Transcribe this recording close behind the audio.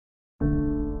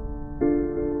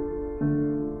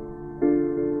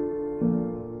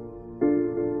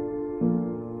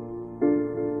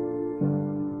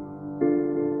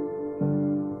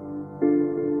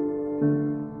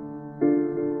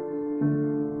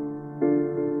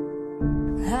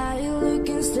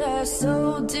can stare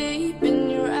so deep in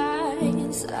your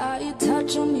eyes. I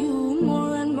touch on you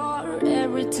more and more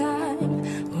every time.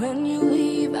 When you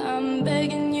leave, I'm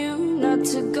begging you not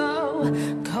to go.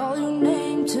 Call your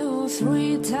name 2,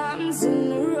 3 times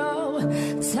in a row.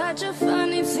 Such a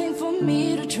funny thing for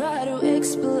me to try to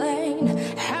explain.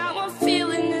 How I'm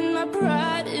feeling and my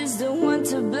pride is the one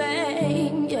to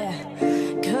blame. Yeah,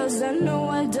 'cause I know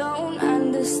I don't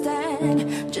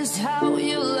understand just how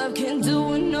your love can do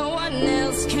what no one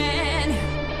else can.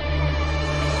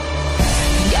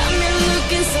 Got me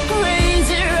looking so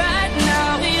crazy right now.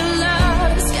 Your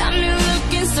love's got me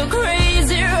looking so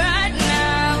crazy right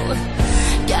now.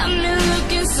 Got me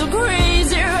looking so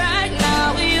crazy right now.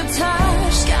 Your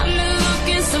touch got me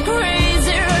looking so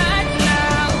crazy right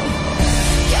now.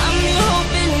 Got me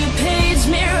hoping you page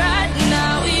me right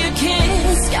now. Your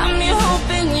kiss got me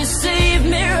hoping you save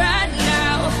me right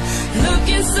now.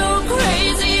 Looking so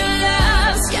crazy, your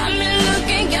love's got me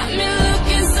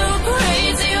looking so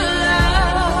crazy, your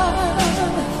love.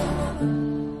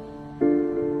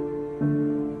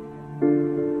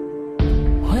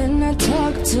 When I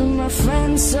talk to my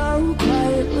friends so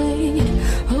quietly,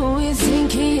 who you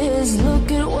think he is? Look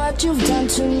at what you've done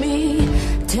to me.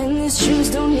 Tennis shoes,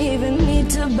 don't even need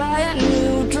to buy a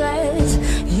new dress.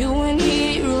 You and he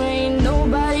ain't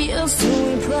nobody else to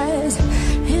impress.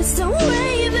 It's the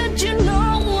way that you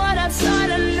know what I thought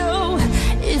I knew.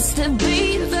 It's the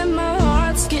beat that my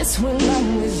heart skips when I'm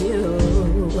with you.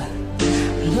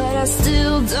 But I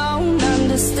still don't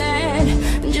understand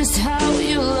just how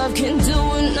your love can do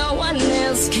what no one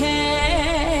else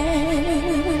can.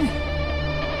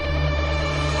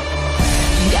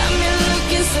 Got me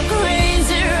looking so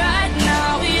crazy right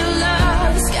now. Your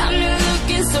love's got me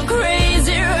looking so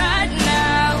crazy right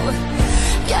now.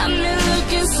 Got me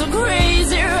looking so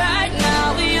crazy right now.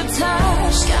 Your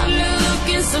touch got me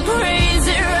looking so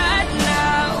crazy right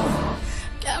now.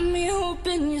 Got me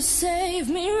hoping you save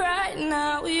me right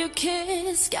now. Your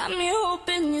kiss got me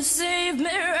hoping you save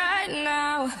me right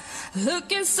now.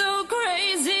 Looking so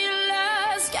crazy,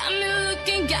 love's got me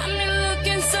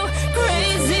looking so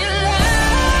crazy, love.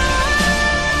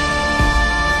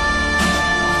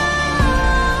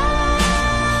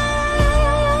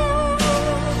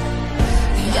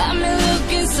 Got me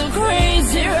looking so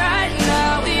crazy right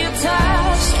now. Your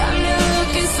touch got me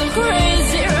looking so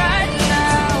crazy right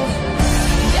now.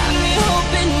 Got me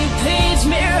hoping you page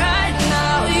me right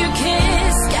now. Your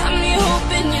kiss got me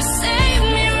hoping you save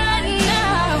me right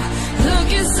now.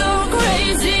 Looking so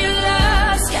crazy,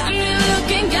 love's got me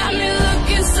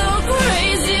looking so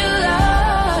crazy,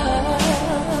 love.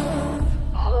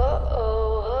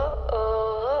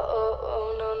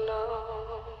 No, no.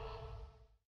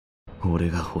 俺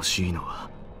が欲しいのは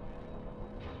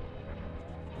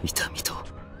痛みと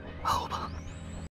青葉。